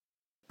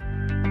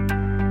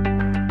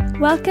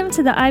Welcome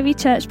to the Ivy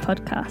Church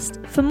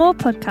podcast. For more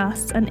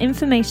podcasts and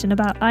information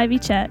about Ivy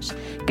Church,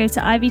 go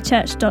to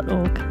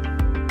ivychurch.org.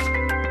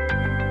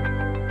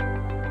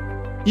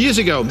 Years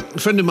ago, a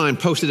friend of mine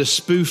posted a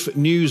spoof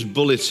news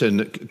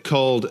bulletin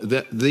called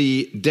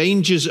The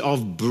Dangers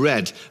of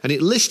Bread, and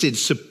it listed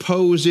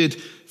supposed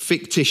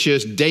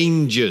fictitious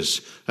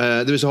dangers.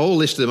 There was a whole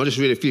list of them. I'll just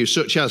read a few,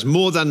 such as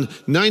more than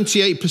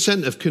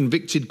 98% of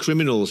convicted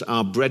criminals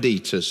are bread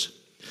eaters.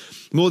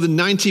 More than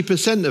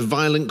 90% of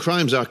violent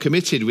crimes are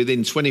committed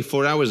within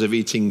 24 hours of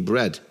eating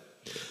bread.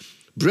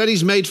 Bread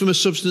is made from a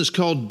substance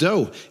called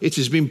dough. It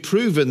has been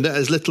proven that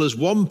as little as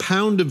 1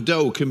 pound of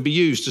dough can be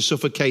used to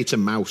suffocate a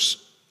mouse.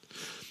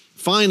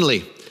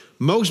 Finally,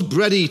 most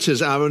bread eaters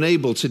are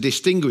unable to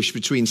distinguish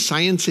between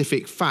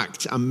scientific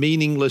fact and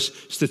meaningless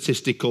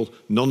statistical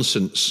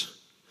nonsense.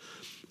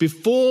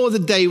 Before the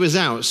day was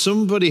out,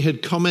 somebody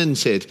had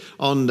commented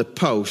on the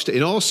post.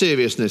 In all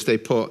seriousness, they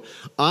put,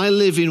 "I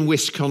live in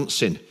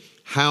Wisconsin.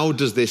 How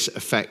does this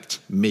affect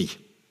me?"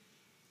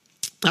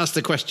 That's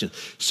the question.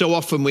 So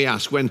often we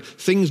ask when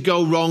things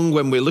go wrong,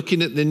 when we're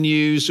looking at the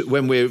news,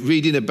 when we're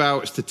reading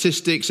about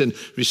statistics and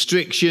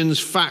restrictions,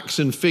 facts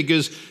and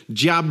figures,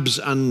 jabs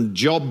and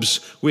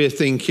jobs, we're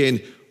thinking,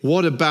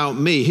 what about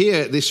me?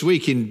 Here this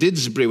week in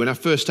Didsbury, when I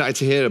first started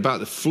to hear about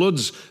the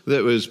floods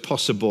that was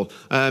possible,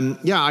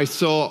 I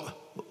thought,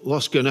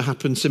 what's going to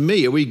happen to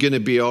me? Are we going to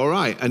be all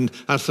right? And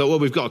I thought, well,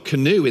 we've got a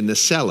canoe in the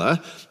cellar.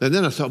 And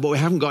then I thought, but we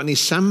haven't got any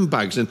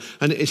sandbags. And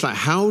it's like,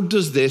 how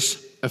does this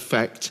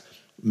affect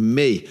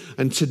me?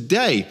 And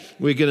today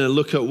we're going to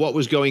look at what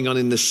was going on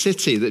in the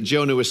city that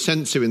Jonah was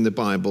sent to in the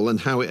Bible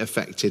and how it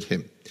affected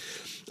him.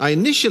 I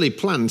initially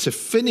planned to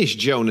finish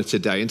Jonah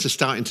today and to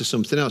start into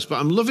something else, but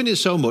I'm loving it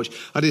so much,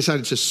 I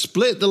decided to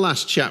split the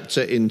last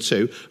chapter in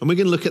two, and we're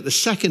going to look at the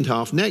second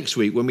half next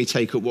week when we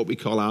take up what we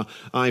call our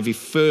Ivy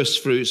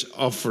First Fruits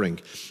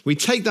offering. We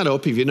take that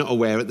up, if you're not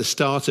aware, at the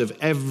start of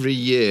every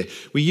year.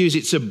 We use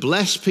it to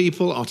bless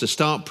people or to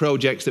start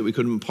projects that we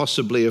couldn't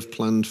possibly have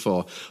planned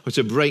for, or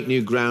to break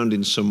new ground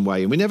in some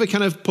way. And we never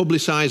kind of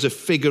publicize a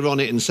figure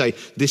on it and say,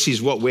 this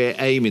is what we're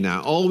aiming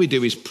at. All we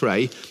do is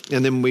pray,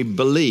 and then we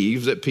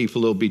believe that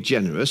people will be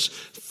generous.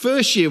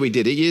 First year we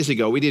did it, years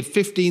ago, we did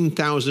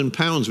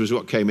 £15,000 was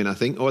what came in, I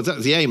think. Or that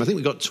was the aim. I think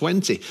we got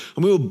 20.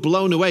 And we were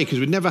blown away because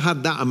we'd never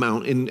had that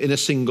amount in a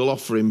single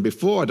offering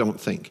before, I don't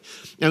think.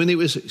 I mean, it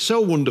was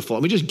so wonderful.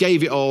 And we just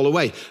gave it all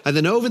away. And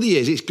then over the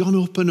years, it's gone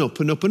up and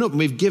up and up and up. And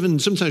we've given,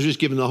 sometimes we've just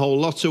given the whole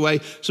lot away.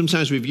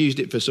 Sometimes we've used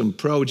it for some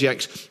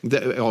projects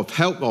that have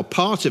helped, or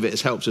part of it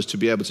has helped us to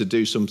be able to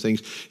do some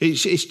things.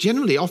 It's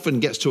generally often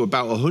gets to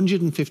about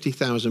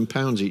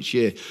 £150,000 each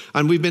year.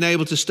 And we've been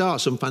able to start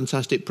some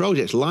fantastic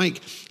projects like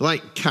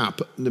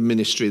CAP, the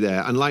ministry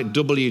there, and like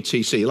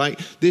WTC, like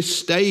this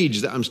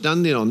stage that I'm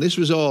standing on. This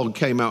was all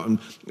came out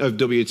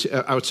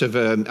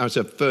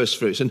of First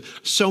Fruits, and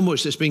so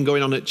much that's been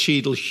going on at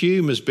Cheadle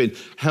Hulme has been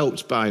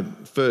helped by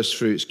First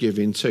Fruits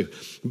giving too.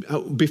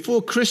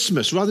 Before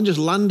Christmas, rather than just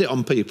land it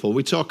on people,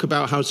 we talk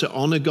about how to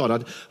honour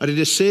God. I did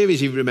a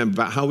series, if you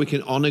remember, about how we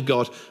can honour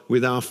God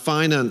with our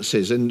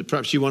finances, and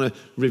perhaps you want to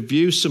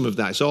review some of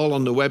that. It's all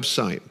on the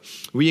website.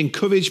 We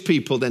encourage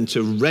people then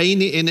to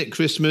rein it in at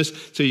Christmas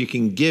so you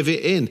can give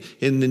it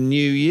in the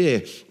new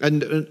year.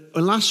 And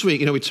last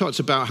week, we talked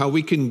about how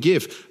we can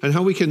give and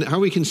how we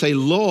can say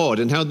Lord,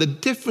 and how the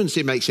difference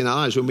it makes in our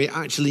lives when we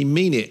actually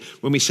mean it.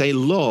 When we say,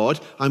 Lord,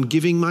 I'm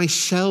giving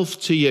myself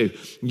to you.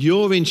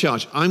 You're in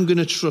charge. I'm going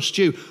to trust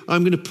you.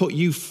 I'm going to put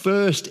you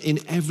first in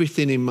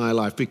everything in my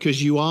life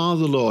because you are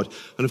the Lord.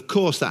 And of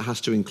course, that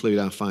has to include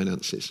our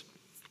finances.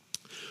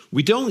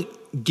 We don't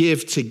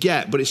give to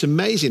get, but it's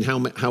amazing how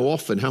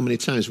many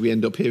times we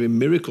end up hearing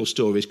miracle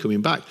stories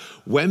coming back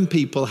when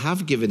people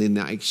have given in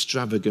that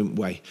extravagant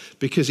way,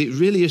 because it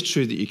really is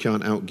true that you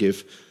can't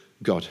outgive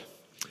God.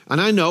 And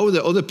I know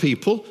that other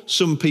people,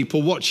 some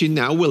people watching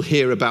now will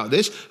hear about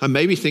this and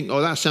maybe think,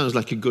 oh, that sounds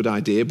like a good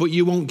idea, but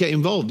you won't get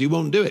involved. You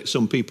won't do it.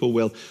 Some people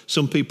will,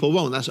 some people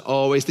won't. That's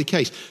always the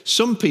case.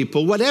 Some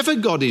people, whatever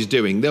God is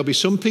doing, there'll be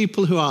some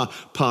people who are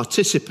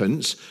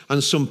participants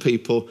and some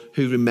people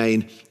who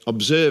remain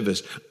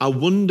observers. I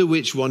wonder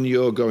which one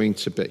you're going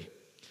to be.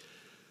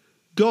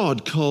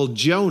 God called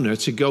Jonah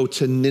to go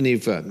to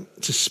Nineveh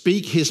to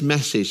speak his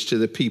message to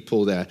the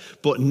people there.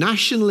 But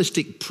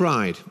nationalistic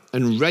pride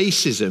and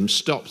racism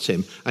stopped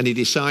him, and he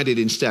decided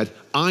instead,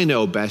 I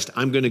know best,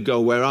 I'm going to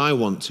go where I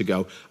want to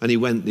go. And he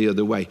went the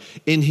other way.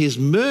 In his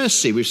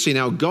mercy, we've seen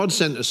how God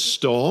sent a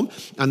storm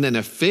and then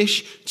a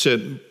fish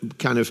to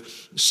kind of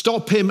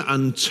stop him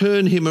and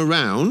turn him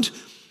around.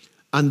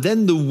 And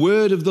then the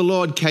word of the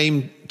Lord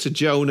came to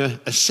Jonah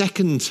a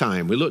second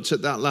time. We looked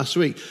at that last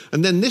week.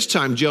 And then this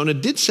time Jonah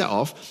did set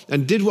off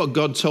and did what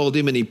God told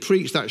him, and he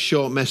preached that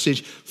short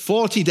message,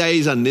 40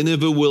 days and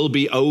Nineveh will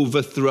be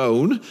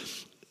overthrown.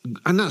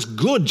 And that's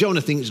good.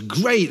 Jonah thinks,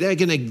 great, they're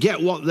going to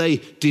get what they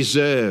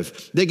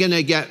deserve. They're going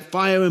to get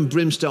fire and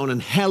brimstone and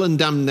hell and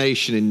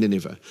damnation in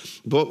Nineveh.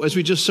 But as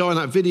we just saw in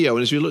that video,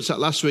 and as we looked at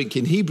last week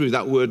in Hebrew,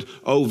 that word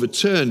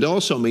overturned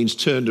also means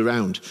turned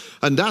around.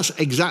 And that's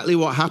exactly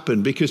what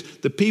happened, because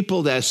the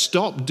people there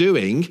stopped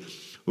doing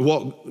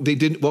what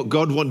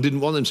God didn't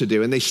want them to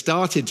do, and they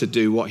started to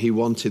do what he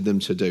wanted them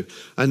to do.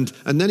 And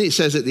then it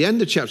says at the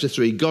end of chapter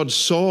 3, God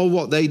saw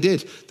what they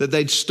did, that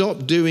they'd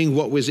stopped doing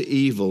what was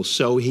evil,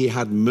 so he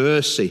had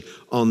mercy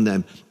on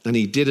them, and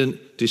he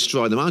didn't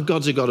destroy them. Our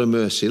God's a God of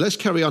mercy. Let's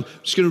carry on. I'm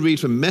just going to read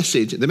from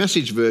the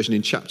Message version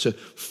in chapter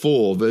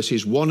 4,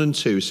 verses 1 and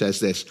 2 says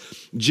this.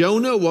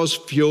 Jonah was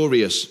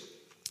furious.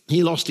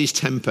 He lost his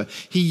temper.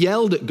 He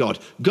yelled at God.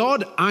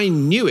 God, I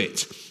knew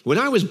it. When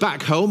I was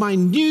back home, I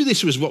knew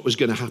this was what was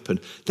going to happen.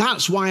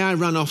 That's why I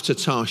ran off to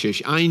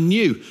Tarshish. I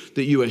knew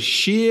that you are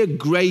sheer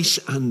grace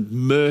and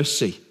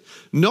mercy,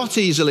 not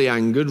easily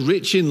angered,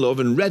 rich in love,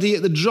 and ready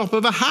at the drop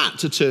of a hat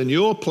to turn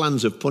your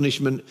plans of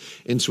punishment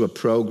into a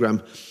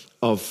program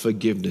of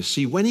forgiveness.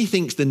 See, when he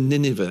thinks the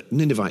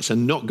Ninevites are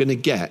not going to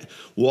get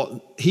what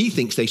he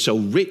thinks they so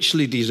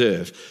richly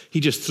deserve, he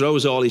just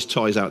throws all his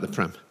toys out the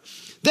pram.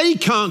 They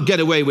can't get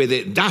away with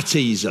it that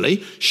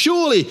easily.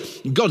 Surely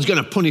God's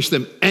going to punish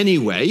them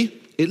anyway.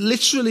 It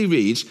literally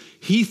reads,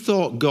 he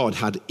thought God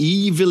had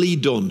evilly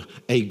done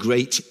a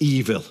great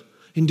evil.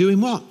 In doing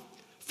what?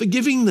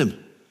 Forgiving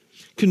them.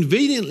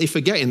 Conveniently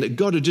forgetting that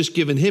God had just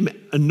given him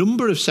a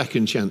number of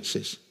second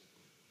chances.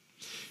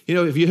 You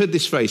know, have you heard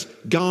this phrase?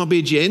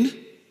 Garbage in,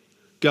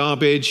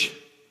 garbage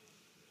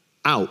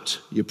out,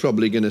 you're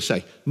probably going to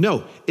say.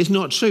 No, it's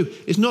not true.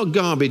 It's not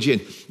garbage in.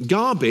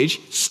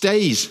 Garbage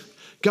stays.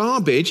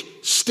 Garbage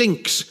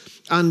stinks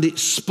and it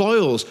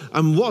spoils,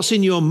 and what's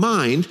in your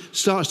mind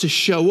starts to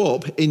show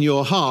up in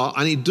your heart,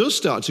 and it does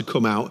start to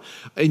come out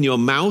in your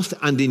mouth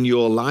and in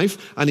your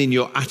life and in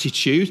your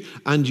attitude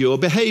and your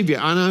behavior.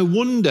 And I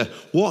wonder,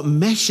 what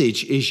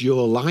message is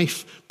your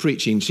life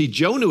preaching? See,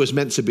 Jonah was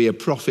meant to be a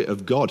prophet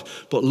of God,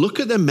 but look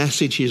at the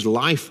message his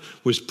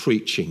life was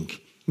preaching.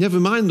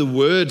 Never mind the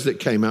words that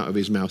came out of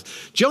his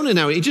mouth. Jonah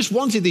now, he just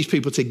wanted these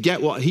people to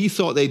get what he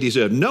thought they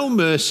deserved. No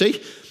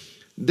mercy.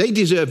 They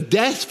deserve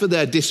death for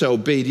their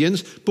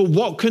disobedience, but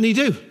what can he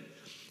do?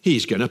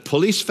 He's going to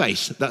pull his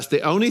face. That's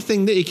the only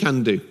thing that he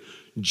can do.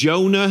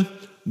 Jonah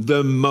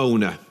the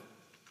moaner.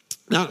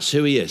 That's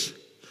who he is.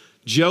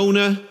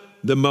 Jonah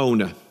the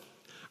moaner.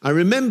 I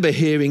remember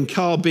hearing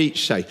Carl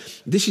Beach say,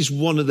 this is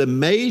one of the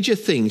major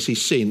things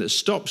he's seen that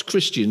stops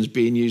Christians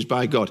being used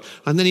by God.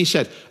 And then he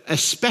said,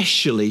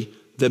 especially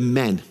the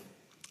men.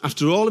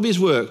 After all of his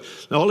work,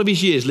 all of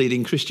his years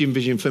leading Christian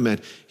Vision for Men,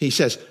 he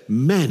says,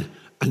 men,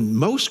 and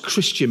most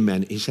Christian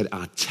men, he said,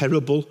 are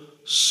terrible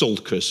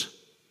sulkers.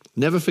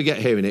 Never forget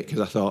hearing it, because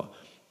I thought,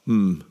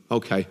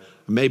 okay,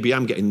 maybe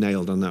I'm getting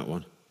nailed on that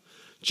one.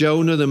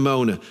 Jonah the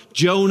moaner.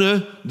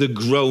 Jonah the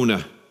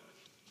groaner.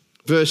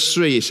 Verse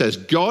 3, he says,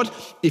 God,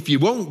 if you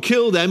won't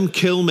kill them,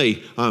 kill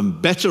me. I'm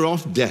better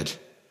off dead.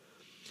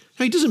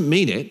 Now, he doesn't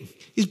mean it.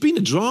 He's been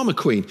a drama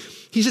queen.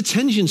 He's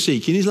attention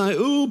seeking. He's like,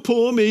 oh,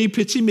 poor me,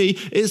 pity me.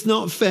 It's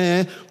not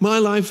fair. My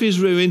life is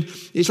ruined.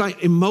 It's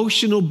like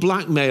emotional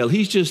blackmail.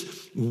 He's just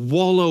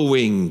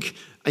wallowing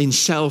in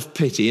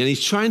self-pity, and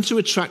he's trying to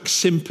attract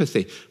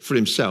sympathy for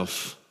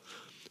himself.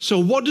 So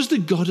what does the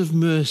God of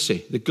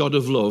mercy, the God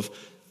of love,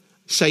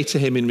 say to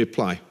him in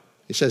reply?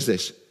 It says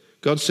this.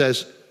 God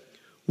says,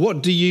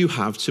 what do you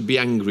have to be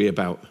angry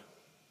about?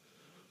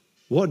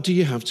 What do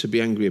you have to be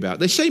angry about?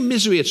 They say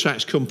misery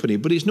attracts company,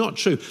 but it's not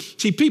true.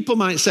 See, people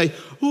might say,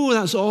 oh,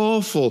 that's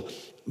awful.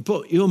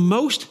 But your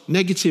most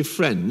negative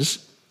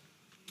friends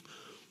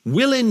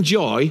will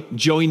enjoy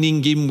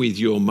joining in with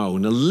your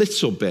moan a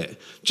little bit,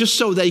 just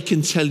so they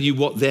can tell you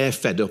what they're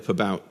fed up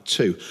about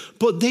too.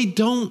 But they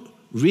don't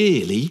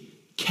really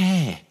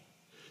care.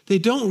 They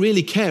don't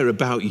really care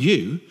about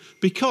you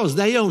because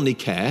they only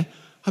care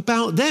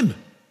about them.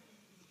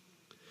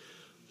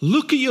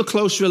 Look at your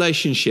close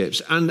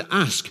relationships and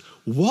ask,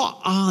 what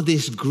are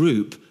this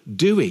group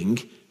doing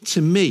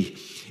to me?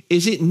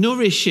 Is it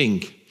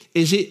nourishing?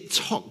 Is it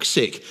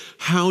toxic?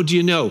 How do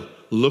you know?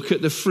 Look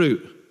at the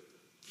fruit.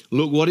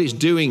 Look what it's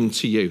doing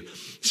to you.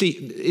 See,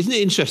 isn't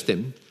it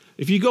interesting?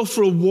 If you go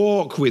for a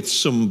walk with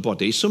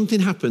somebody, something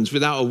happens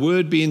without a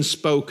word being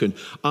spoken.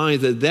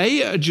 Either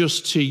they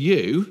adjust to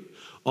you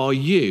or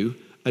you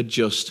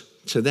adjust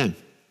to them.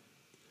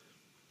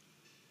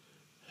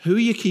 Who are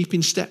you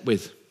keeping step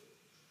with?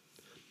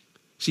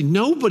 See,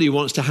 nobody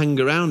wants to hang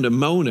around a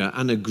moaner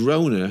and a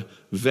groaner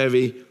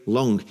very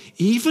long.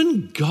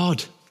 Even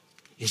God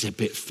is a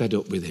bit fed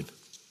up with him.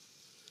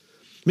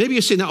 Maybe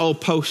you've seen that old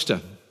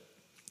poster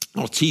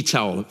or tea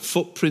towel,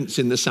 footprints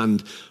in the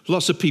sand.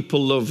 Lots of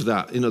people love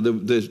that. You know,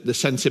 the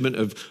sentiment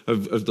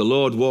of the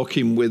Lord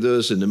walking with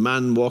us and the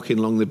man walking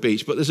along the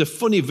beach. But there's a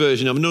funny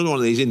version of another one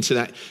of these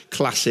internet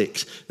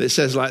classics that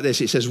says like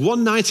this. It says,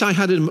 one night I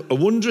had a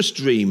wondrous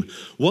dream.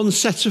 One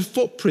set of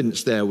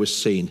footprints there was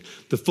seen,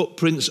 the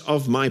footprints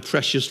of my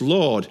precious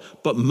Lord.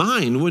 But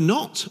mine were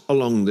not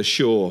along the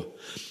shore.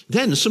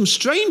 Then some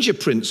stranger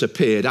prints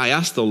appeared. I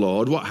asked the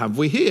Lord, what have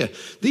we here?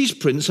 These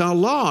prints are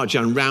large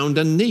and round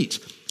and neat.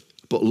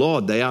 But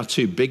Lord, they are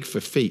too big for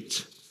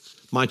feet.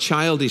 My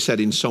child, he said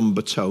in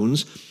somber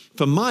tones,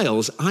 for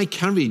miles I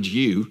carried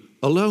you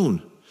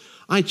alone.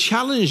 I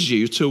challenged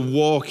you to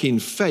walk in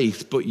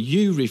faith, but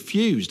you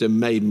refused and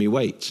made me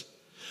wait.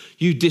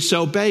 You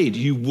disobeyed,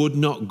 you would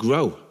not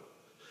grow.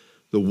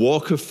 The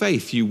walk of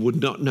faith you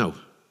would not know.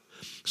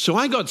 So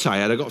I got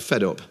tired, I got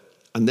fed up,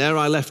 and there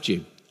I left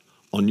you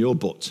on your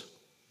butt.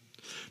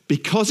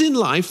 Because in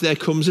life there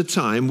comes a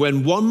time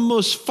when one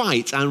must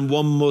fight and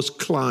one must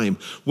climb,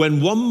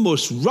 when one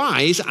must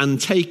rise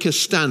and take a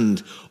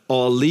stand,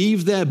 or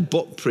leave their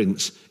butt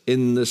prints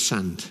in the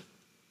sand.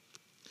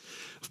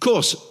 Of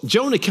course,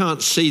 Jonah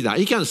can't see that.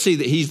 He can't see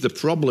that he's the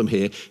problem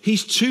here.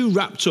 He's too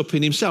wrapped up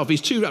in himself.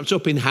 He's too wrapped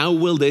up in how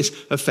will this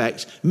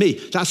affect me?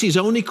 That's his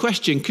only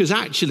question, because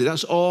actually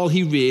that's all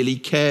he really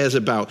cares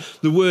about.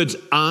 The words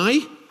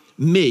I,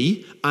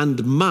 me,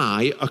 and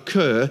my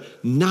occur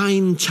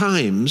 9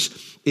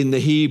 times in the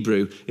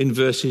Hebrew in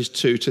verses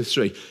 2 to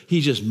 3.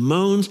 He just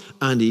moans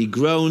and he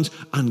groans,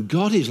 and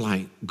God is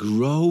like,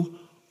 grow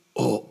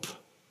up.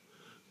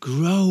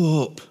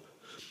 Grow up.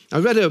 I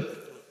read a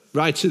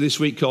writer this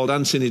week called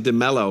Anthony de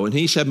Mello, and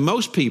he said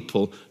most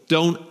people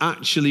don't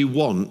actually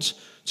want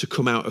to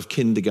come out of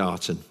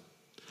kindergarten.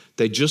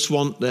 They just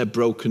want their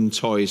broken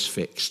toys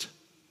fixed.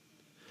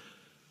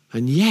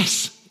 And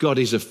yes, God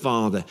is a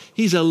father.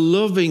 He's a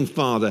loving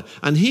father,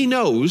 and he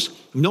knows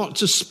not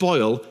to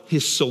spoil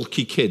his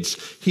sulky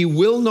kids. He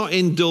will not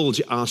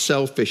indulge our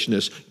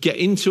selfishness, get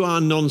into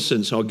our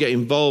nonsense, or get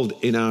involved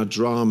in our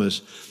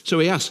dramas. So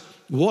he asks,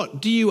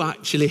 what do you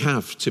actually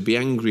have to be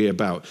angry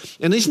about?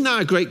 And isn't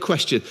that a great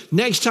question?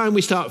 Next time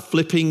we start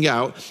flipping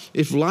out,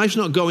 if life's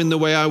not going the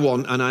way I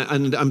want, and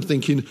I'm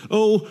thinking,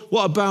 oh,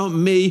 what about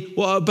me?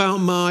 What about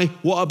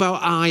what about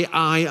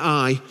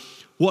I?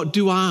 What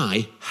do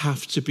I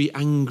have to be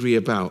angry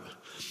about?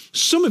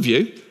 Some of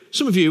you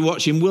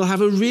watching will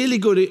have a really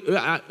good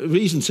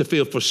reason to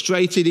feel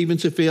frustrated, even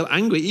to feel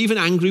angry, even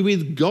angry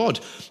with God.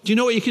 Do you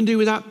know what you can do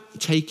with that?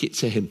 Take it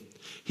to him.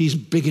 He's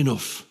big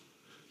enough.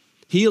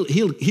 He'll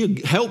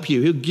help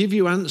you. He'll give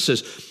you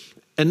answers.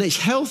 And it's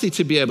healthy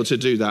to be able to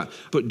do that.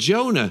 But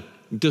Jonah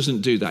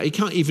doesn't do that. He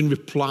can't even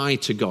reply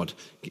to God.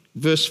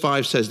 Verse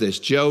 5 says this,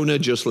 Jonah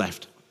just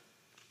left.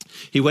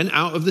 He went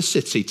out of the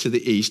city to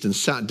the east and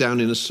sat down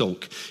in a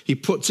sulk. He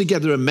put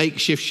together a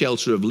makeshift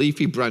shelter of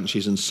leafy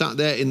branches and sat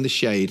there in the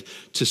shade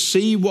to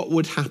see what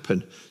would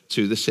happen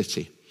to the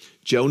city.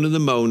 Jonah the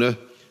moaner,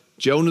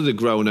 Jonah the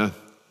groaner,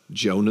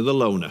 Jonah the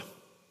loner.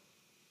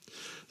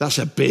 That's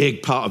a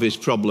big part of his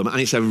problem, and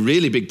it's a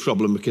really big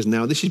problem because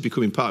now this is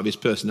becoming part of his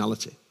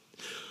personality.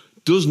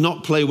 Does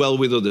not play well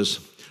with others,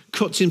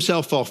 cuts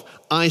himself off,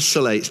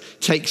 isolates,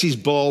 takes his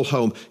ball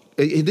home.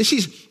 This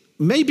is,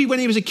 maybe when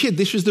he was a kid,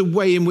 this was the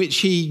way in which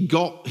he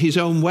got his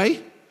own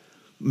way,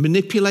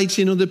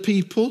 manipulating other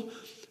people,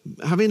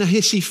 having a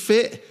hissy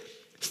fit,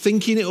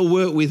 thinking it'll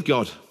work with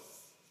God.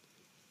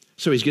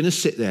 So he's going to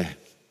sit there,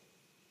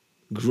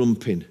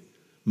 grumping,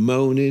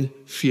 moaning,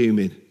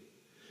 fuming.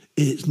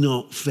 It's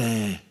not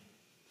fair.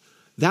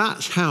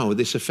 That's how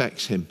this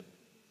affects him.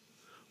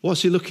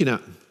 What's he looking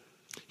at?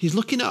 He's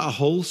looking at a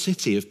whole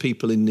city of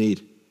people in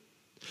need.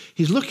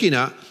 He's looking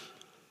at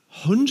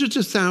hundreds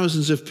of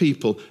thousands of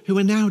people who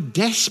are now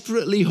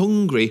desperately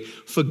hungry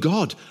for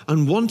God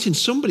and wanting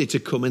somebody to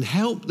come and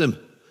help them.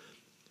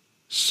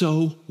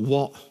 So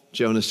what?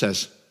 Jonah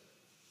says.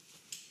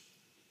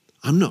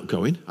 I'm not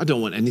going. I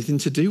don't want anything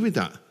to do with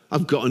that.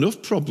 I've got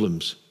enough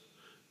problems.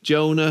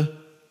 Jonah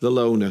the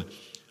loner.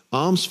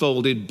 Arms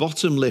folded,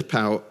 bottom lip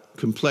out,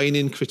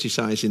 complaining,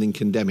 criticizing, and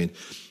condemning,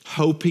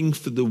 hoping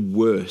for the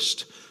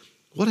worst.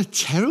 What a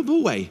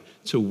terrible way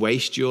to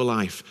waste your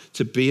life,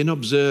 to be an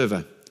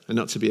observer and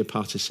not to be a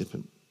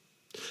participant.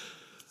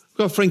 I've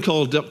got a friend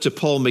called Dr.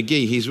 Paul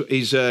McGee.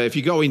 He's if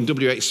you go in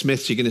W.H.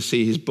 Smith's, you're going to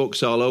see his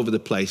books all over the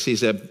place.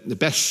 He's the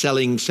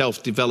best-selling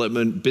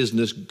self-development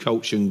business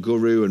coach and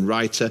guru and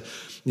writer,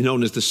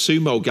 known as the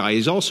Sumo Guy.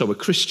 He's also a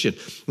Christian.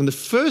 And the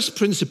first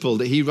principle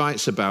that he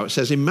writes about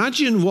says,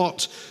 imagine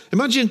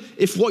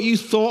if what you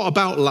thought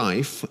about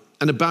life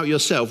and about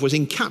yourself was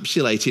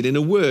encapsulated in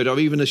a word or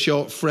even a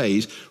short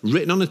phrase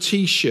written on a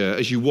T-shirt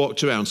as you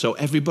walked around so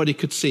everybody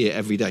could see it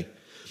every day.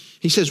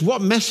 He says,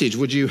 what message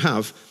would you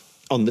have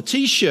on the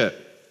T-shirt?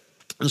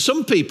 And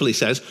some people, he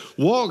says,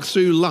 walk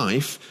through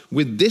life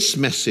with this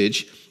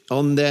message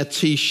on their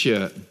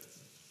T-shirt.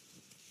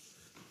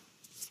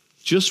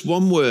 Just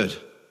one word.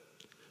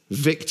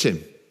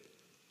 Victim.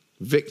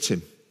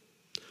 Victim.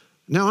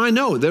 Now, I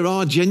know there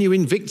are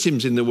genuine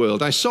victims in the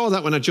world. I saw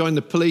that when I joined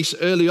the police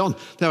early on.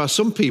 There are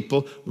some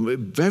people,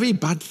 very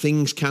bad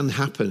things can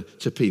happen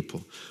to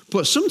people.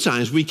 But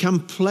sometimes we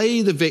can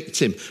play the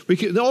victim.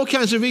 There are all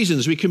kinds of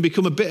reasons. We can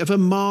become a bit of a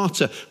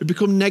martyr. We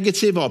become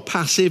negative or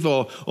passive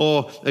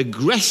or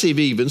aggressive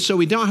even, so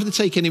we don't have to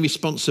take any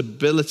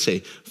responsibility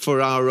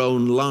for our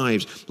own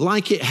lives.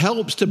 Like it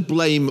helps to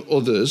blame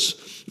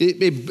others,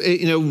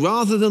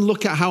 rather than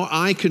look at how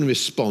I can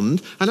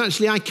respond. And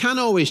actually, I can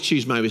always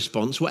choose my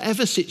response,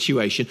 whatever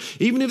situation,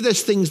 even if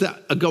there's things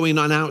that are going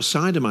on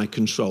outside of my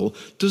control,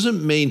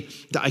 doesn't mean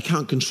that I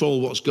can't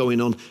control what's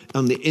going on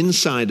the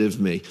inside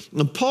of me.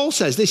 And Paul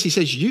says this, he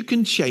says, you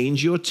can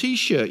change your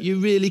T-shirt. You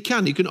really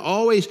can. You can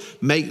always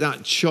make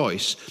that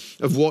choice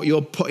of what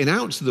you're putting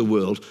out to the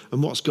world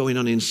and what's going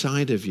on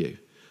inside of you.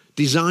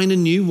 Design a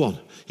new one.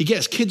 He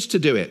gets kids to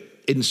do it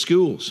in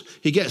schools.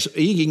 He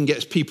even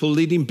gets people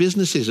leading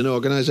businesses and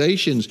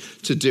organizations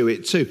to do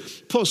it too.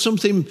 Put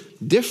something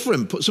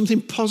different, put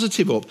something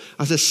positive up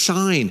as a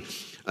sign.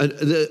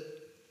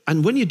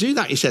 And when you do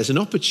that, he says, an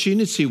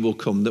opportunity will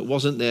come that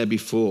wasn't there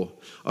before,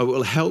 or it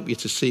will help you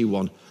to see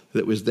one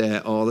that was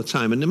there all the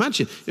time. And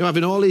imagine,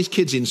 having all these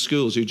kids in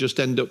schools who just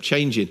end up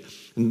changing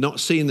and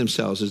not seeing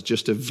themselves as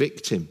just a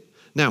victim.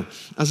 Now,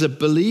 as a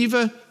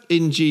believer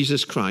in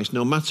Jesus Christ,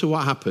 no matter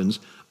what happens,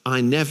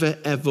 I never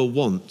ever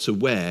want to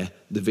wear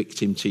the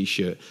victim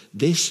t-shirt.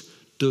 This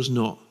does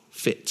not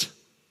fit.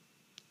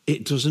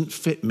 It doesn't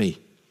fit me.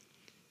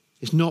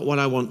 It's not what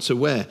I want to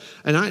wear.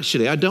 And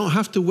actually, I don't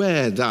have to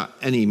wear that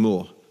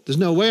anymore. There's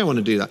no way I want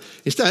to do that.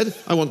 Instead,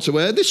 I want to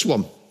wear this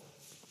one.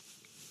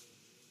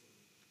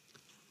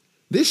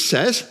 This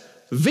says,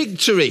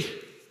 victory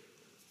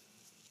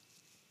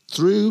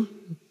through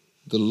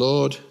the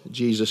Lord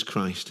Jesus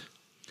Christ.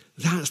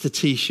 That's the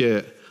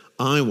t-shirt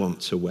I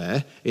want to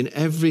wear in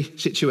every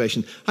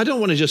situation. I don't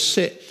want to just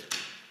sit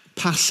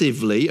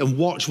passively and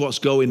watch what's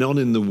going on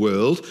in the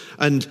world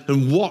and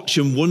watch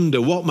and wonder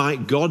what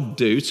might God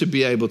do to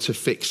be able to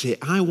fix it.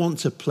 I want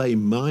to play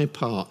my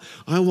part.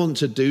 I want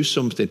to do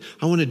something.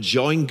 I want to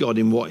join God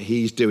in what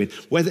he's doing.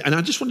 And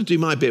I just want to do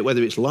my bit,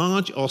 whether it's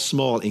large or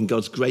small, in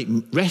God's great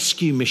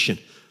rescue mission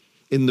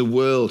in the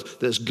world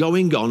that's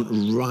going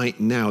on right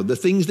now. The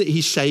things that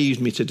he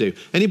saved me to do.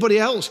 Anybody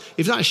else?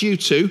 If that's you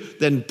too,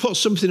 then put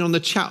something on the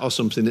chat or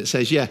something that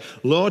says, yeah,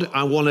 Lord,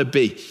 I want to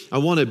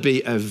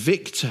be a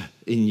victor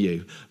in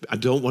you. I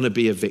don't want to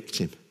be a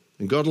victim.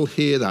 And God will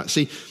hear that.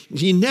 See,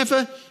 you're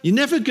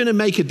never going to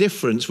make a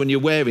difference when you're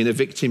wearing a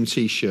victim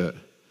t-shirt.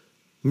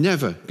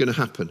 Never going to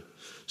happen.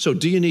 So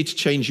do you need to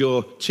change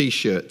your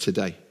t-shirt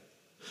today?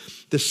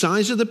 The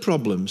size of the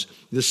problems,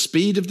 the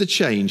speed of the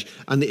change,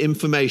 and the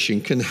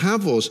information can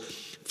have us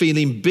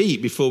feeling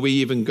beat before we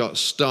even got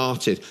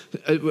started.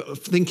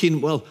 Thinking,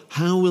 well,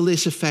 how will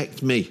this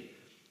affect me?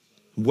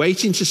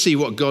 Waiting to see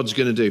what God's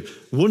going to do.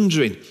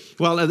 Wondering,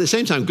 well, at the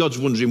same time, God's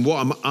wondering,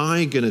 what am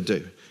I going to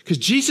do? Because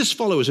Jesus'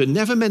 followers are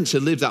never meant to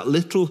live that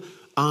little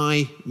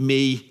I,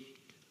 me,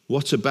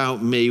 what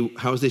about me?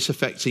 How is this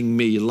affecting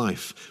me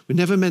life? We're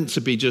never meant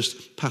to be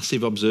just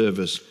passive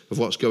observers of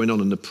what's going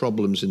on and the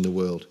problems in the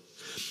world.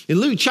 In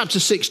Luke chapter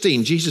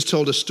 16, Jesus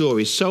told a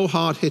story so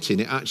hard-hitting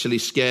it actually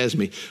scares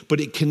me, but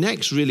it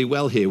connects really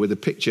well here with a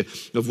picture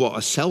of what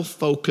a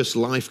self-focused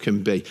life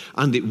can be,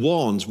 and it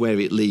warns where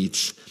it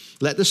leads.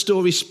 Let the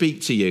story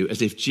speak to you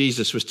as if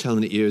Jesus was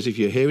telling it you, as if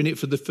you're hearing it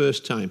for the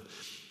first time.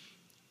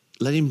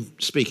 Let him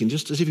speak, and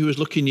just as if he was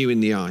looking you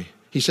in the eye.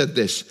 He said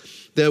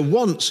this, there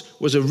once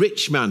was a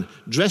rich man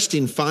dressed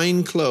in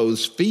fine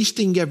clothes,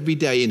 feasting every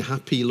day in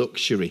happy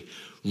luxury.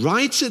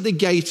 Right at the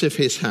gate of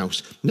his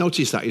house,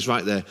 notice that he's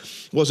right there,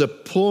 was a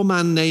poor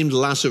man named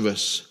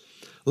Lazarus.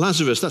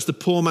 Lazarus, that's the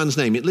poor man's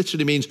name. It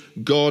literally means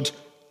God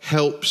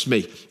helps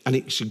me. And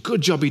it's a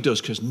good job he does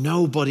because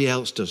nobody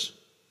else does.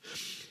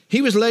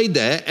 He was laid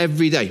there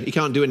every day. He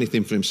can't do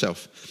anything for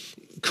himself.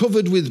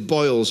 Covered with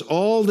boils,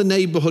 all the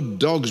neighborhood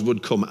dogs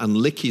would come and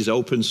lick his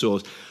open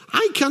sores.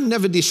 I can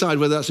never decide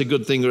whether that's a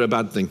good thing or a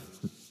bad thing.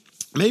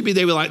 Maybe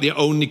they were like the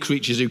only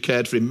creatures who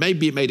cared for him.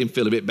 Maybe it made him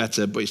feel a bit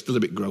better, but it's still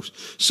a bit gross.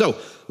 So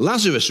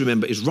Lazarus,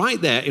 remember, is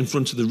right there in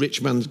front of the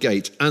rich man's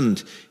gate,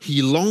 and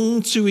he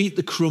longed to eat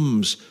the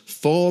crumbs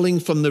falling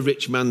from the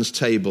rich man's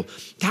table.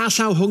 That's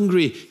how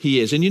hungry he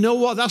is. And you know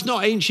what? That's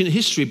not ancient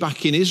history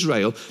back in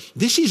Israel.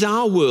 This is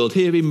our world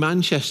here in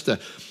Manchester.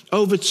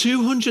 Over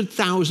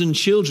 200,000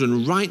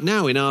 children right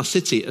now in our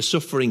city are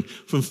suffering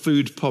from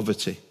food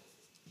poverty.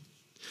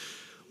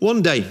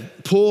 One day,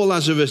 poor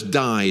Lazarus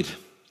died.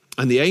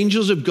 And the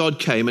angels of God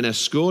came and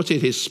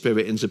escorted his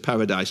spirit into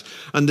paradise.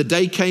 And the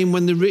day came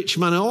when the rich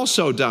man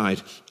also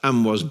died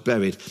and was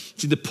buried.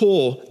 See, the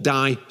poor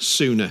die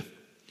sooner.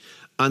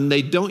 And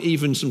they don't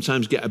even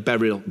sometimes get a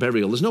burial.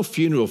 There's no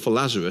funeral for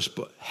Lazarus,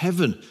 but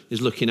heaven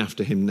is looking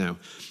after him now.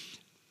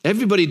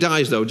 Everybody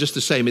dies, though, just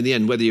the same in the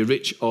end, whether you're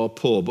rich or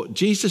poor. But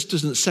Jesus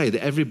doesn't say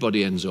that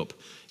everybody ends up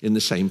in the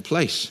same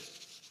place.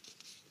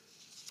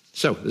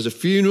 So there's a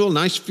funeral,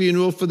 nice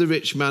funeral for the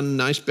rich man,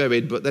 nice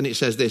buried. But then it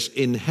says this,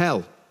 in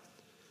hell,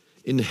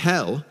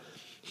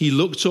 he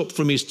looked up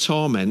from his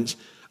torment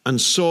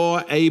and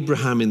saw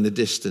Abraham in the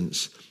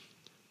distance,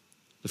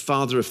 the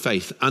father of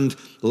faith, and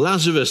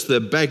Lazarus, the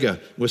beggar,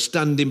 was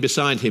standing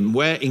beside him,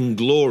 where in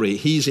glory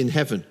he's in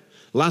heaven.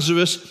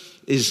 Lazarus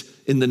is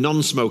in the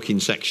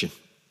non-smoking section.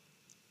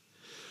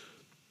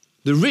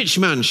 The rich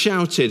man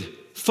shouted,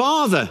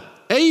 Father,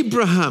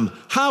 Abraham,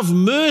 have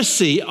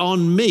mercy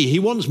on me. He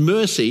wants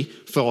mercy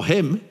for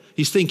him.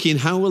 He's thinking,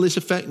 how will this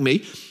affect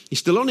me? He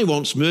still only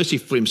wants mercy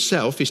for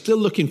himself. He's still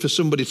looking for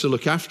somebody to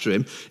look after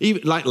him,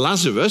 even like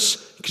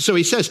Lazarus. So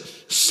he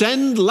says,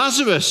 send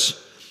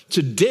Lazarus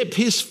to dip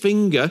his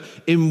finger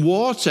in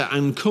water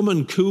and come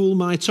and cool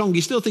my tongue. He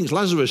still thinks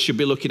Lazarus should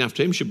be looking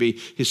after him, should be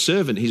his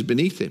servant. He's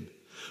beneath him.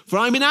 For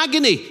I'm in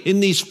agony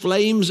in these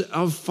flames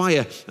of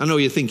fire. I know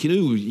you're thinking,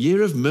 ooh,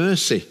 year of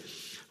mercy.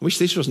 I wish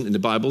this wasn't in the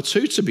Bible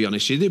too, to be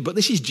honest with you. But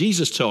this is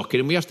Jesus talking,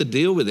 and we have to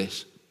deal with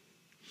this.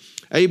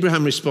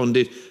 Abraham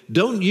responded,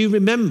 don't you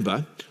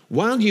remember?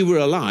 While you were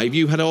alive,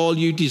 you had all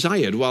you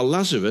desired, while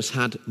Lazarus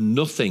had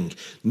nothing.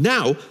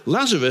 Now,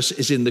 Lazarus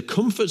is in the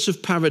comforts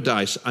of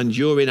paradise, and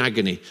you're in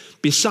agony.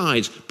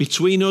 Besides,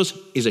 between us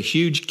is a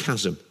huge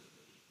chasm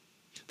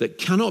that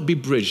cannot be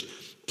bridged,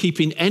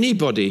 keeping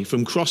anybody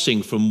from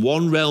crossing from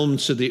one realm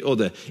to the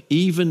other,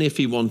 even if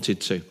he wanted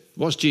to.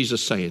 What's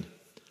Jesus saying?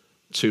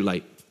 Too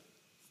late.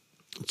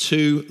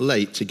 Too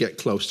late to get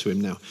close to him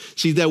now.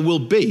 See, there will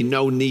be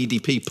no needy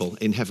people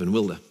in heaven,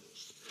 will there?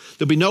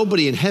 There'll be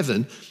nobody in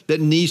heaven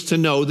that needs to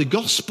know the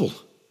gospel.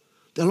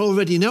 They'll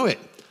already know it.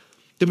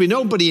 There'll be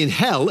nobody in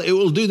hell. It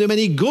will do them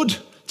any good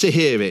to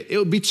hear it. It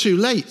will be too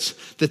late.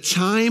 The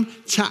time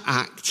to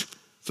act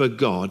for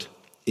God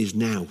is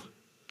now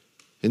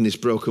in this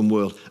broken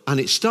world.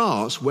 And it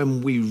starts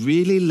when we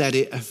really let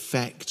it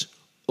affect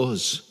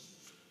us.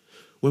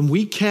 When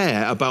we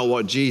care about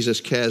what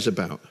Jesus cares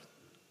about.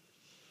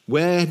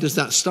 Where does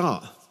that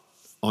start?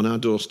 On our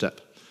doorstep.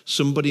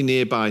 Somebody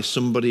nearby,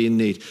 somebody in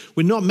need.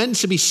 We're not meant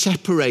to be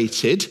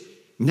separated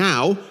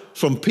now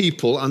from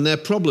people and their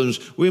problems.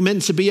 We're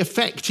meant to be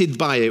affected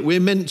by it.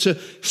 We're meant to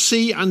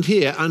see and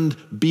hear and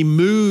be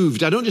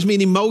moved. I don't just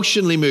mean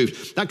emotionally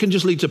moved. That can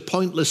just lead to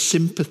pointless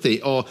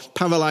sympathy or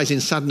paralyzing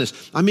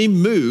sadness. I mean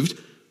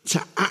moved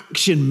to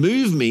action.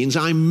 Move means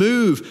I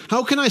move.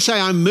 How can I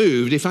say I'm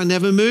moved if I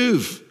never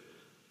move?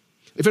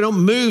 If I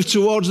don't move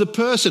towards the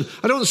person,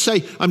 I don't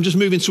say I'm just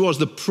moving towards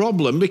the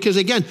problem, because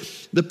again,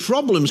 the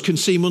problems can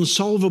seem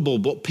unsolvable,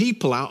 but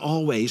people are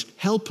always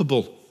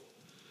helpable.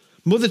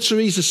 Mother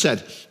Teresa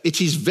said, it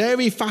is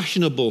very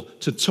fashionable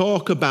to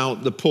talk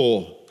about the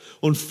poor.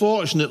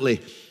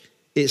 Unfortunately,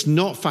 it's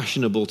not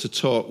fashionable to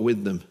talk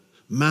with them.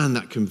 Man,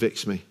 that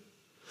convicts me.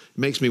 It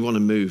makes me want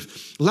to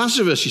move.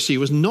 Lazarus, you see,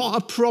 was not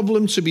a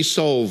problem to be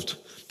solved,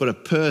 but a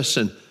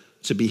person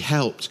to be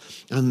helped.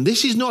 And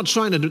this is not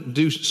trying to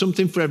do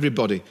something for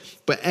everybody,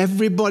 but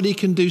everybody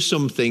can do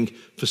something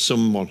for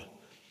someone.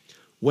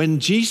 When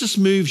Jesus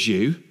moves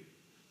you,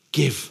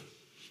 give.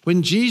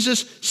 When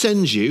Jesus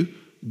sends you,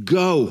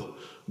 go.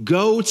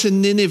 Go to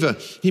Nineveh.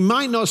 He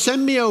might not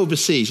send me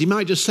overseas. He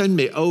might just send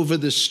me over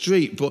the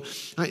street. But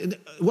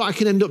what I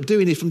can end up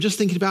doing, if I'm just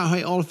thinking about how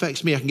it all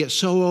affects me, I can get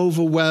so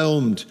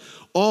overwhelmed.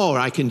 Or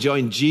I can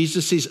join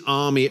Jesus'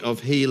 army of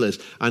healers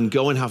and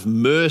go and have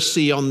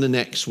mercy on the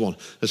next one,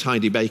 as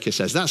Heidi Baker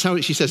says.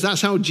 She says,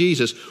 that's how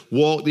Jesus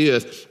walked the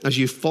earth. As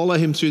you follow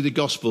him through the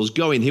Gospels,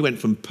 he went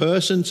from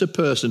person to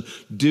person,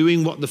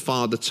 doing what the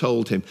Father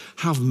told him.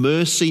 Have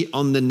mercy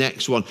on the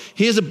next one.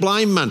 Here's a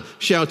blind man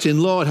shouting,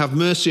 Lord, have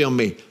mercy on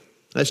me.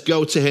 Let's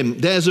go to him.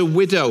 There's a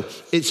widow.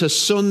 It's a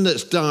son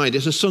that's died.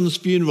 It's a son's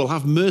funeral.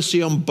 Have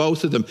mercy on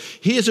both of them.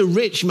 Here's a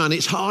rich man.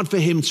 It's hard for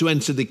him to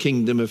enter the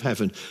kingdom of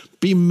heaven.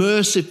 Be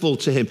merciful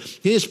to him.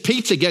 Here's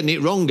Peter getting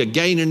it wrong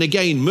again and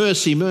again.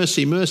 Mercy,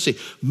 mercy, mercy.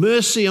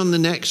 Mercy on the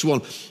next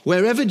one.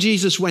 Wherever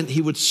Jesus went,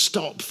 he would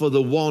stop for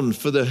the one,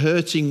 for the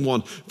hurting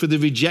one, for the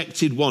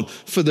rejected one,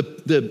 for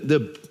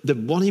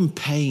the one in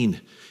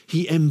pain.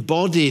 He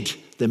embodied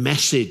the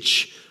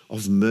message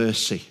of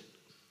mercy.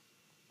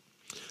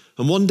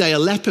 And one day a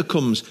leper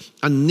comes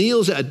and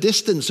kneels at a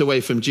distance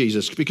away from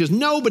Jesus, because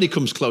nobody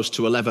comes close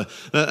to a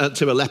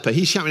leper.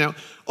 He's shouting out,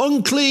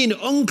 unclean,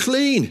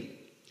 unclean.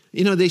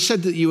 You know, they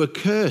said that you were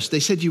cursed.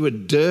 They said you were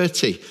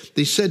dirty.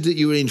 They said that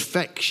you were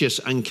infectious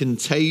and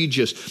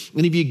contagious.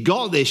 And if you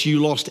got this, you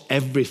lost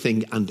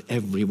everything and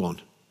everyone.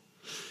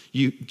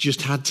 You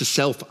just had to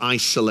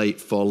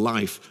self-isolate for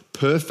life.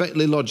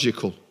 Perfectly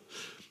logical.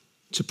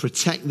 To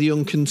protect the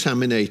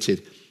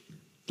uncontaminated.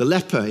 The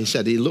leper, he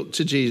said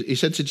to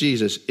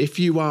Jesus, if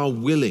you are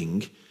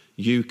willing,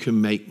 you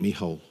can make me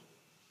whole.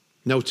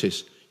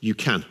 Notice, you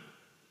can.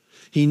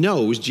 He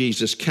knows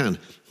Jesus can.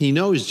 He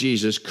knows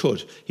Jesus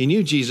could. He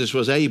knew Jesus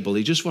was able.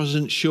 He just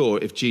wasn't sure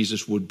if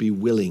Jesus would be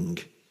willing.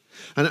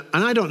 And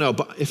I don't know,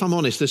 but if I'm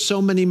honest, there's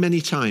so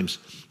many times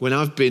when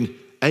I've been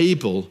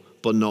able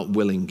but not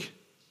willing.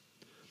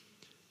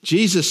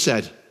 Jesus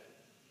said,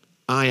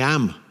 I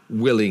am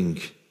willing.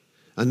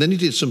 And then he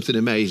did something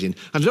amazing.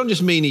 And I don't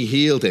just mean he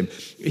healed him.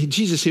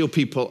 Jesus healed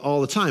people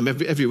all the time.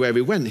 Everywhere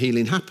he went,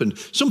 healing happened.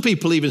 Some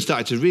people even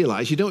started to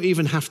realize you don't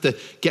even have to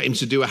get him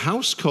to do a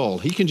house call.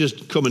 He can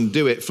just come and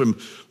do it from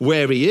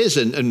where he is.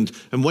 And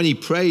when he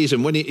prays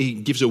and when he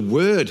gives a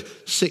word,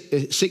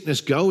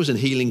 sickness goes and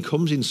healing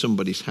comes in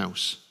somebody's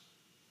house.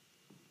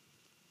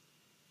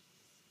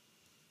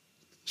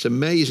 It's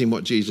amazing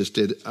what Jesus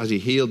did as he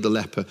healed the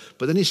leper.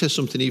 But then he says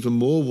something even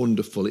more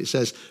wonderful. It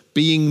says,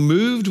 being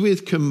moved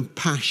with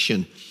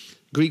compassion.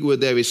 Greek word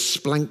there is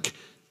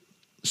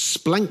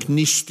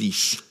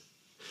splanknistis.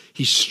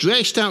 He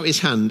stretched out his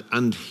hand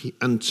and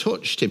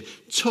touched him.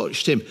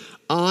 Touched him.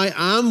 I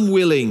am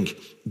willing,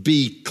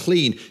 be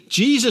clean.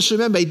 Jesus,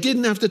 remember, he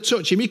didn't have to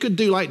touch him. He could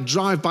do like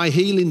drive-by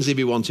healings if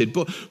he wanted.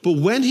 But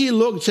when he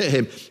looked at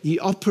him, he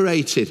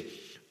operated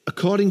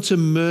according to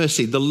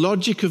mercy, the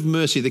logic of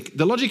mercy,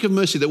 the logic of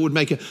mercy that would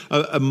make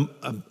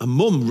a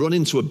mum run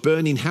into a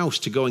burning house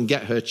to go and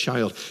get her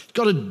child. You've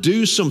got to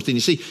do something.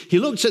 You see, he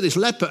looked at this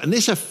leper and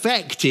this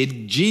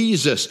affected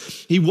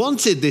Jesus. He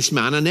wanted this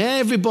man and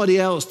everybody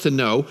else to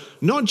know,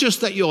 not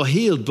just that you're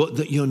healed, but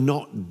that you're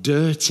not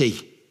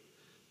dirty.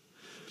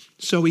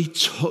 So he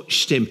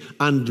touched him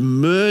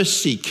and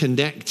mercy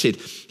connected.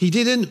 He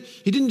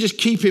didn't just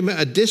keep him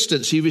at a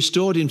distance. He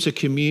restored him to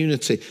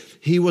community.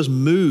 He was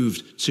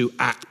moved to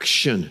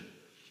action.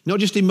 Not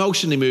just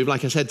emotionally moved,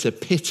 like I said, to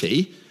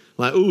pity,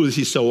 like, oh, this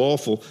is so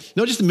awful.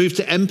 Not just moved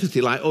to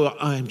empathy, like, oh,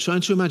 I'm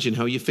trying to imagine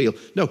how you feel.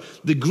 No,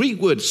 the Greek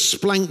word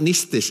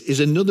splanknistis is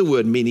another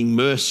word meaning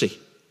mercy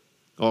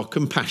or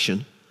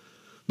compassion.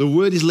 The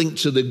word is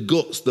linked to the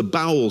guts, the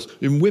bowels.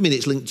 In women,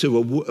 it's linked to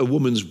a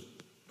woman's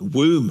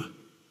womb.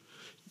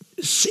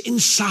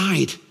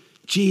 Inside,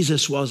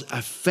 Jesus was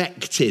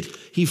affected.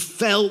 He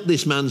felt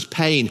this man's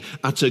pain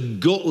at a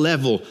gut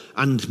level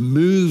and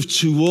moved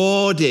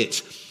toward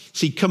it.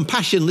 See,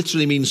 compassion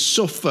literally means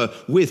suffer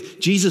with.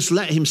 Jesus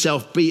let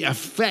himself be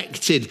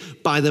affected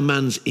by the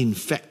man's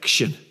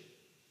infection.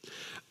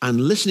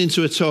 And listening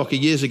to a talk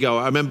years ago,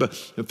 I remember,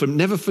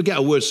 never forget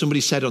a word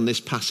somebody said on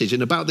this passage,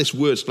 and about this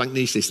word,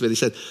 splanknesis, where they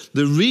said,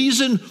 the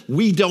reason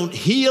we don't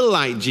heal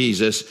like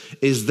Jesus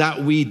is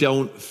that we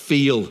don't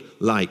feel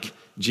like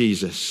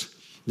Jesus.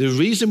 The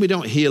reason we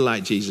don't heal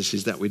like Jesus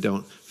is that we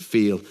don't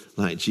feel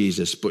like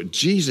Jesus. But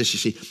Jesus,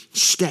 you see,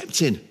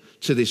 stepped in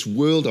to this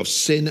world of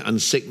sin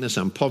and sickness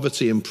and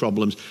poverty and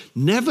problems,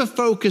 never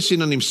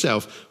focusing on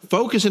himself,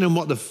 focusing on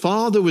what the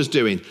Father was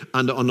doing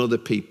and on other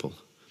people.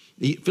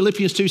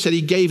 Philippians 2 said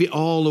he gave it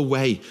all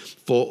away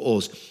for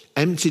us,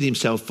 emptied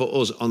himself for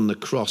us on the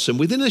cross. And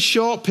within a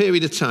short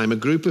period of time, a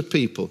group of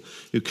people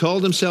who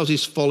called themselves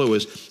his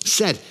followers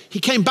said he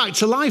came back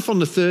to life on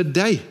the third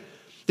day.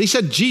 They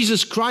said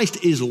Jesus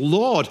Christ is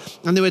Lord,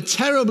 and they were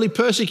terribly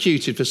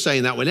persecuted for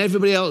saying that when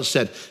everybody else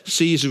said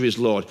Caesar is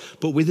Lord.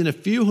 But within a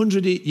few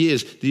hundred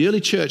years, the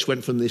early church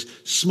went from this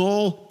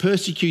small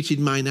persecuted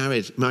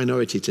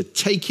minority to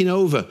taking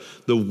over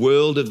the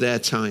world of their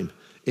time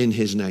in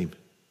his name.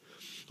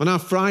 On our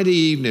Friday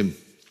evening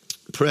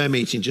prayer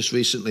meeting just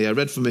recently, I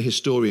read from a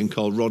historian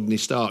called Rodney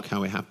Stark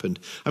how it happened.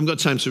 I haven't got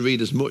time to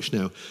read as much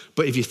now,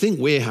 but if you think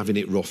we're having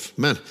it rough,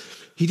 man,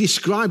 he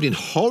described in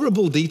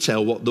horrible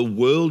detail what the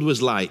world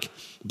was like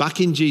back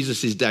in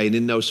Jesus' day and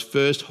in those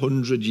first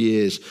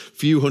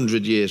few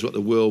hundred years, what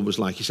the world was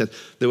like. He said,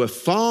 they were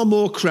far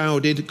more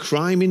crowded,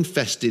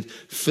 crime-infested,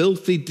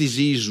 filthy,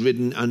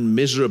 disease-ridden and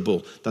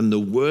miserable than the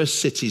worst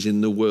cities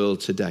in the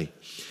world today.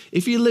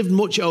 If you lived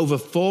much over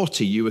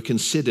 40, you were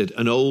considered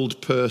an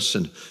old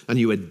person and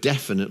you were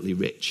definitely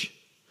rich.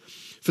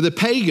 For the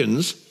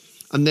pagans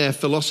and their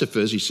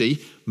philosophers, you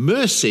see,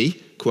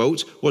 mercy,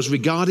 quote, was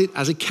regarded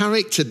as a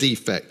character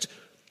defect,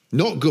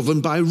 not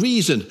governed by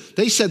reason.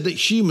 They said that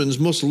humans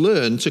must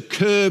learn to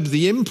curb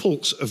the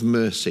impulse of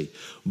mercy.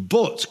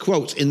 But,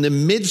 quote, in the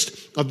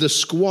midst of the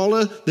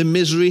squalor, the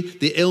misery,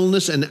 the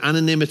illness and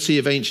anonymity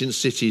of ancient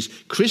cities,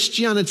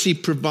 Christianity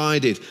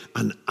provided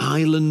an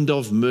island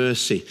of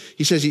mercy.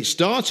 He says it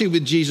started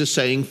with Jesus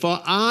saying,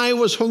 for I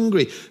was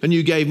hungry and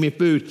you gave me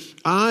food.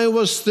 I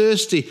was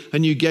thirsty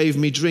and you gave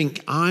me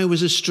drink. I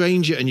was a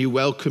stranger and you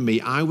welcomed me.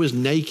 I was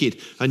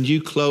naked and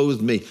you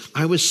clothed me.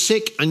 I was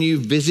sick and you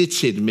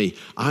visited me.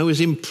 I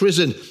was in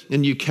prison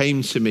and you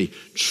came to me.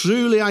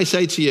 Truly I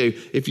say to you,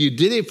 if you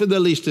did it for the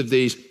least of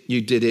these, you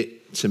did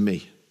it to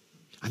me.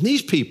 And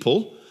these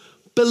people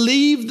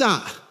believed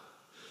that.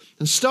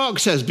 And Stark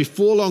says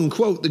before long,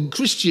 quote, the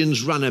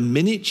Christians ran a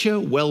miniature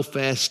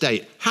welfare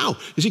state. How?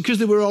 Is it because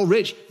they were all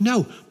rich?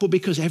 No, but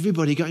because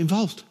everybody got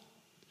involved.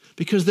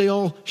 Because they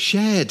all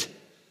shared.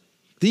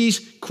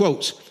 These,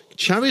 quote,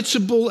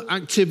 charitable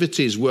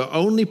activities were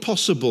only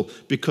possible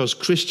because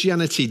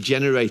Christianity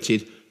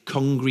generated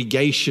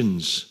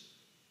congregations.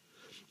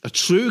 A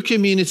true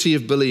community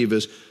of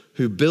believers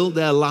who built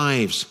their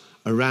lives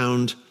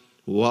around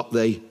what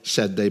they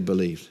said they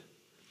believed.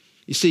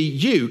 You see,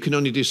 you can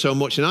only do so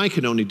much and I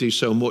can only do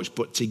so much,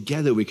 but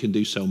together we can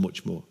do so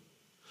much more.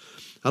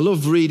 I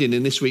love reading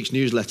in this week's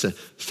newsletter,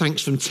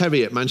 thanks from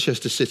Terry at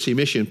Manchester City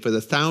Mission for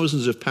the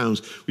thousands of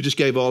pounds. We just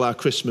gave all our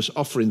Christmas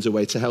offerings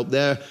away to help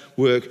their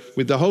work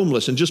with the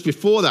homeless. And just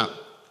before that,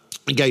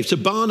 I gave to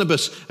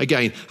Barnabas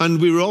again. And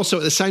we were also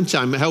at the same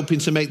time helping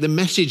to make the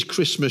Message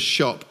Christmas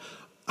shop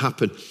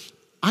happen.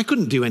 I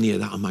couldn't do any of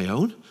that on my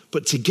own.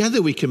 But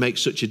together we can make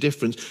such a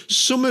difference.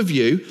 Some of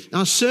you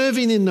are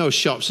serving in those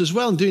shops as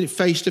well and doing it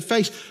face to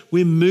face.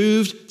 We're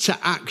moved to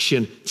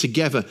action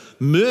together.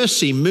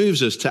 Mercy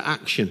moves us to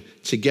action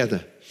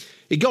together.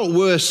 It got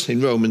worse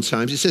in Roman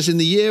times. It says in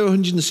the year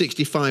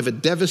 165, a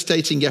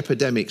devastating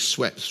epidemic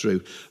swept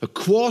through.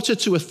 1/4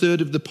 to 1/3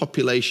 of the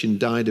population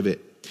died of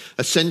it.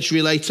 A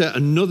century later,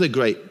 another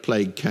great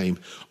plague came.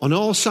 On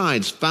all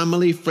sides,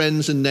 family,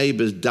 friends, and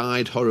neighbors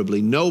died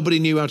horribly. Nobody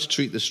knew how to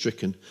treat the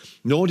stricken,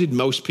 nor did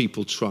most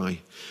people try.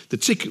 The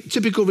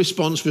typical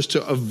response was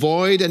to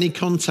avoid any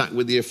contact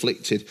with the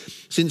afflicted,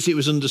 since it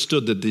was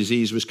understood the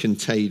disease was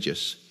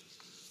contagious.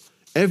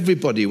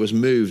 Everybody was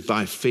moved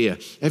by fear.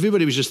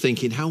 Everybody was just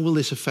thinking, how will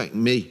this affect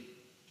me?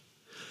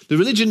 The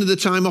religion of the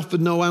time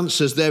offered no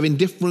answers. Their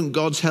indifferent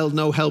gods held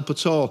no help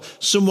at all.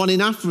 Someone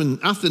in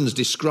Athens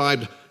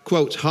described,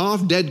 quote,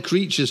 half-dead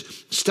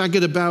creatures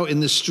staggered about in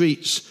the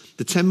streets,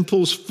 the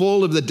temples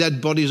full of the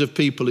dead bodies of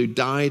people who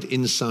died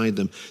inside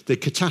them. The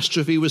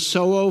catastrophe was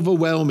so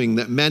overwhelming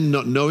that men,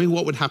 not knowing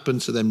what would happen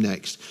to them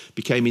next,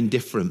 became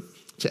indifferent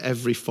to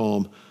every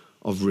form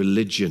of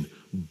religion.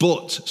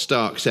 But,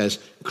 Stark says,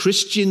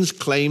 Christians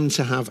claimed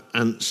to have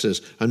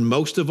answers, and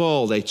most of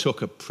all, they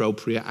took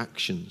appropriate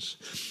actions.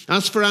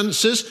 As for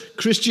answers,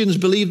 Christians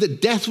believed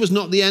that death was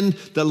not the end,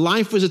 that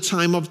life was a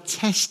time of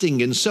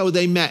testing, and so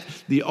they met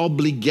the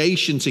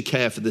obligation to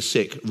care for the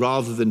sick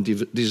rather than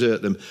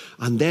desert them,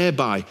 and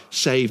thereby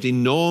saved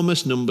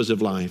enormous numbers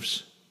of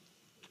lives.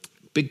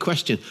 Big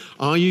question.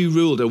 Are we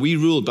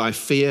ruled by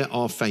fear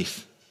or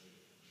faith?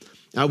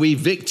 Are we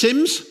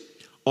victims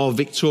or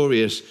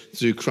victorious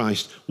through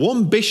Christ?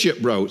 One bishop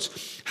wrote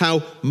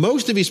how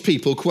most of his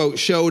people, quote,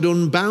 showed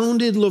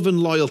unbounded love and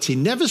loyalty,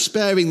 never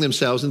sparing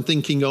themselves and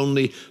thinking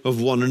only of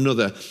one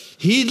another.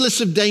 Heedless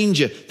of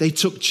danger, they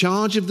took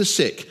charge of the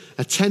sick,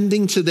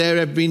 attending to their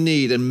every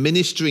need and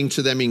ministering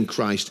to them in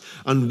Christ,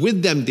 and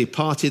with them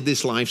departed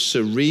this life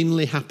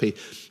serenely happy,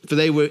 for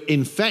they were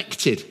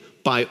infected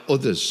by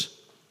others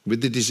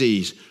with the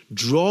disease,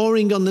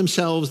 drawing on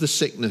themselves the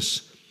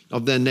sickness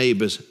of their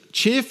neighbours,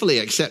 cheerfully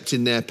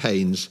accepting their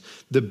pains.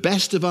 The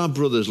best of our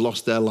brothers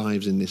lost their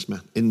lives in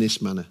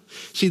this manner.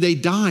 See, they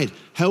died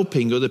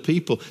helping other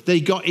people.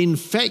 They got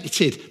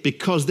infected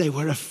because they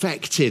were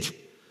affected.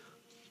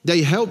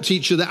 They helped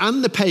each other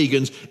and the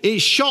pagans. It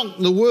shocked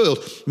the world.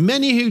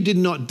 Many who did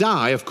not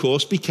die, of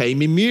course,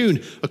 became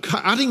immune.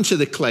 Adding to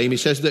the claim, he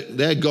says that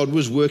their God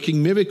was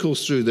working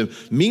miracles through them.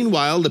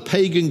 Meanwhile, the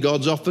pagan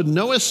gods offered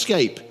no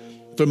escape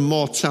from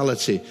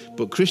mortality,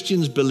 but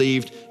Christians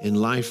believed in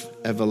life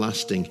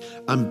everlasting.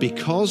 And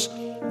because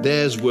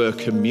theirs were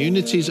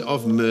communities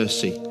of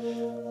mercy,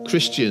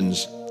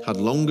 Christians had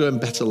longer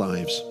and better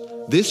lives.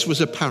 This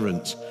was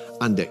apparent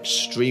and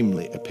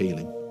extremely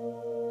appealing.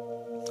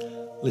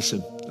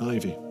 Listen,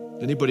 Ivy,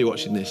 anybody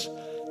watching this,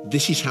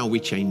 this is how we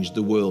change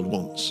the world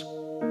once.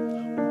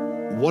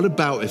 What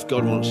about if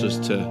God wants us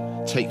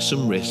to take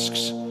some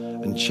risks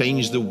and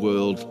change the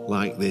world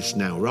like this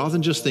now? Rather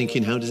than just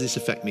thinking, how does this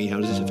affect me? How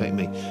does this affect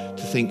me? To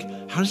think,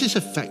 how does this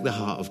affect the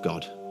heart of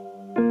God?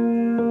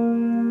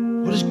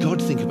 What does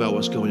God think about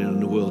what's going on in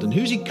the world? And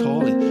who's he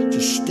calling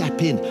to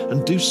step in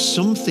and do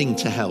something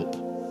to help?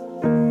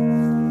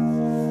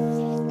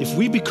 If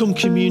we become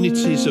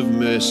communities of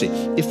mercy,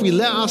 if we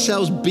let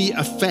ourselves be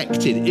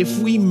affected, if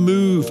we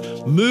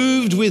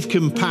moved with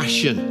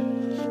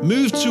compassion,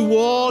 moved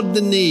toward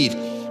the need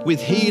with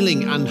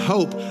healing and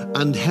hope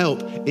and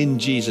help in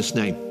Jesus'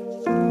 name.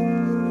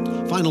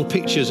 Final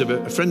pictures of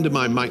a friend of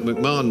mine, Mike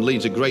McMahon,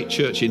 leads a great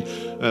church in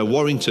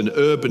Warrington,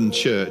 urban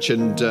church,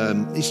 and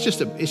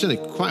it's in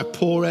quite a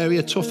poor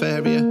area, tough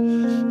area,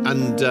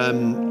 and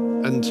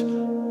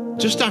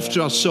just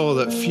after I saw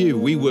that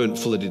we weren't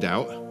flooded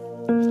out,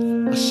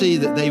 I see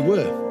that they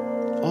were.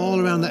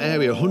 All around that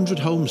area, 100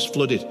 homes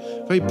flooded,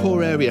 very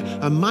poor area.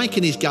 And Mike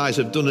and his guys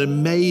have done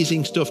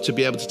amazing stuff to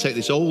be able to take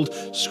this old,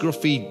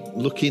 scruffy,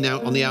 looking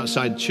out on the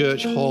outside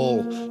Church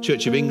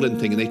of England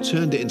thing, and they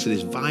turned it into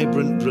this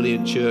vibrant,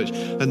 brilliant church.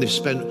 And they've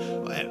spent,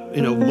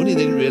 money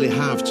they didn't really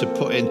have to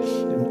put in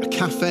a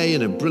cafe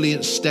and a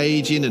brilliant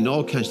staging and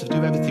all kinds of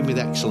stuff. Do everything with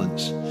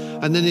excellence.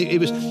 And then he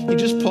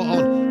just put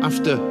on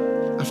after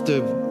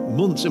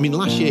months. I mean,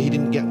 last year he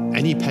didn't get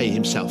any pay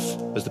himself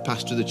as the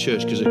pastor of the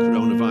church because of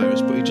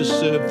coronavirus, but he just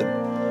served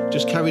them,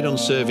 just carried on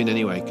serving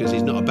anyway, because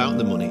he's not about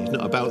the money, he's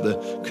not about the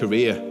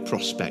career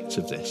prospects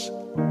of this.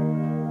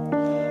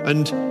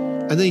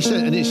 And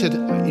then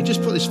he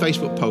just put this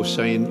Facebook post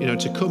saying,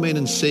 to come in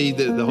and see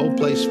the whole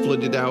place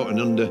flooded out and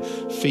under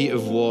feet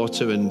of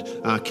water and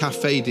our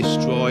cafe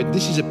destroyed.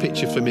 This is a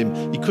picture from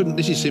him. He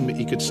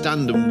could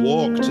stand and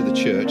walk to the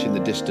church in the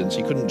distance.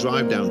 He couldn't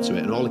drive down to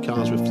it, and all the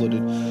cars were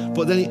flooded.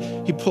 But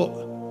then he put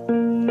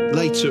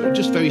later,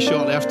 just very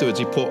shortly afterwards,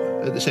 he put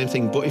the same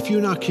thing. But if you're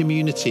in our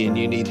community and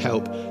you need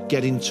help,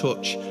 get in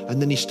touch.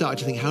 And then he started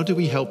to think, how do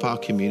we help our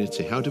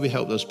community? How do we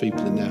help those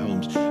people in their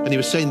homes? And he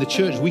was saying, the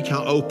church, we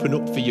can't open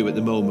up for you at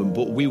the moment,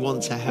 but we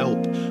want to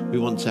help. We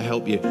want to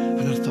help you.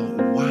 And I thought,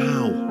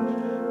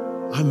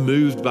 wow, I'm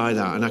moved by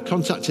that. And I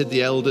contacted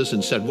the elders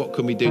and said, what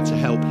can we do to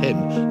help him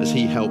as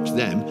he helped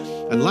them?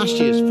 And last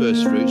year's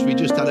first fruits, we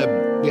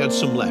had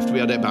some left. We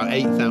had about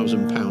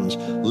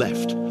 £8,000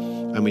 left.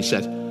 And we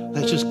said,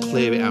 let's just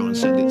clear it out and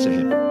send it to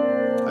him.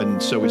 And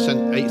so we sent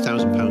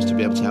 £8,000 to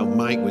be able to help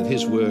Mike with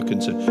his work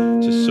and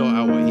to sort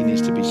out what he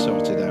needs to be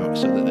sorted out,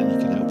 so that then he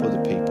can help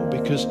other people.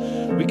 Because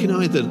we can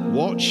either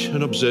watch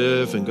and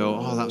observe and go,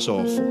 oh, that's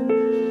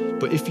awful.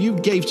 But if you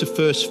gave to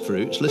First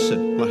Fruits,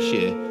 listen, last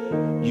year,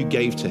 you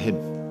gave to him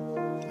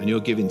and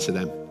you're giving to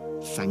them.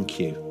 Thank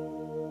you.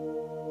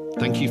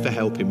 Thank you for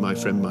helping my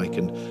friend Mike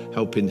and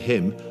helping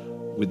him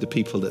with the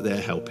people that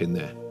they're helping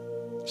there.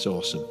 It's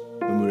awesome.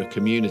 And we're a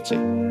community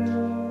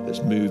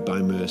that's moved by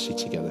mercy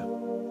together.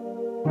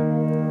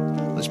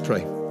 Let's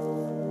pray.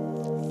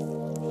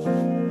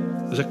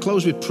 As I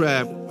close with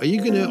prayer, are you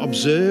going to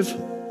observe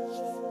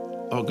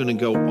or going to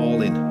go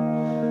all in?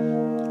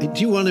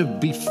 Do you want to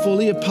be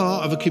fully a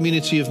part of a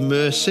community of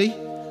mercy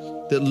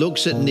that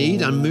looks at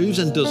need and moves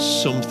and does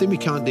something? We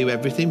can't do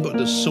everything, but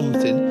does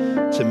something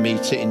to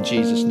meet it in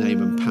Jesus'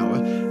 name and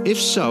power. If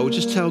so,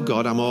 just tell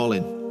God, I'm all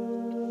in.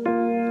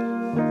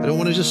 I don't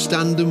want to just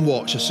stand and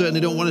watch. I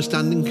certainly don't want to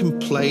stand and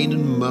complain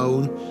and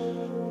moan.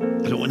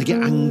 I don't want to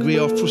get angry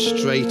or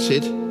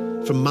frustrated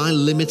from my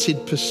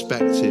limited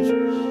perspective.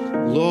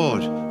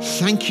 Lord,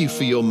 thank you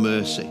for your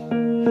mercy.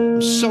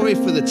 I'm sorry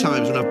for the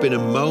times when I've been a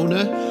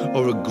moaner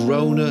or a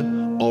groaner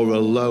or a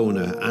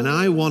loner, and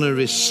I want to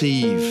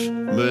receive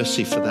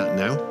mercy for that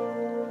now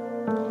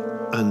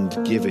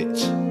and give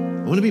it.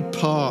 I want to be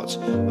part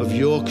of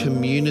your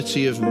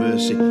community of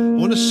mercy. I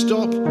want to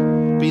stop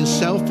being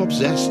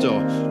self-obsessed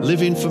or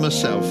living for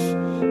myself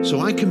so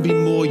I can be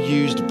more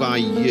used by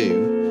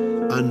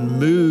you and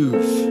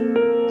move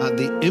at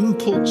the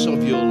impulse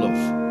of your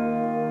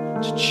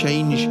love to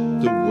change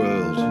the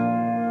world,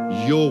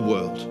 your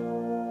world.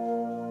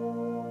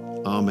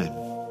 Amen.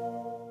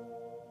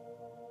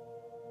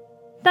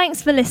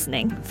 Thanks for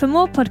listening. For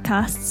more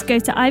podcasts, go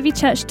to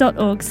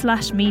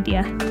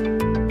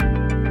ivychurch.org/media.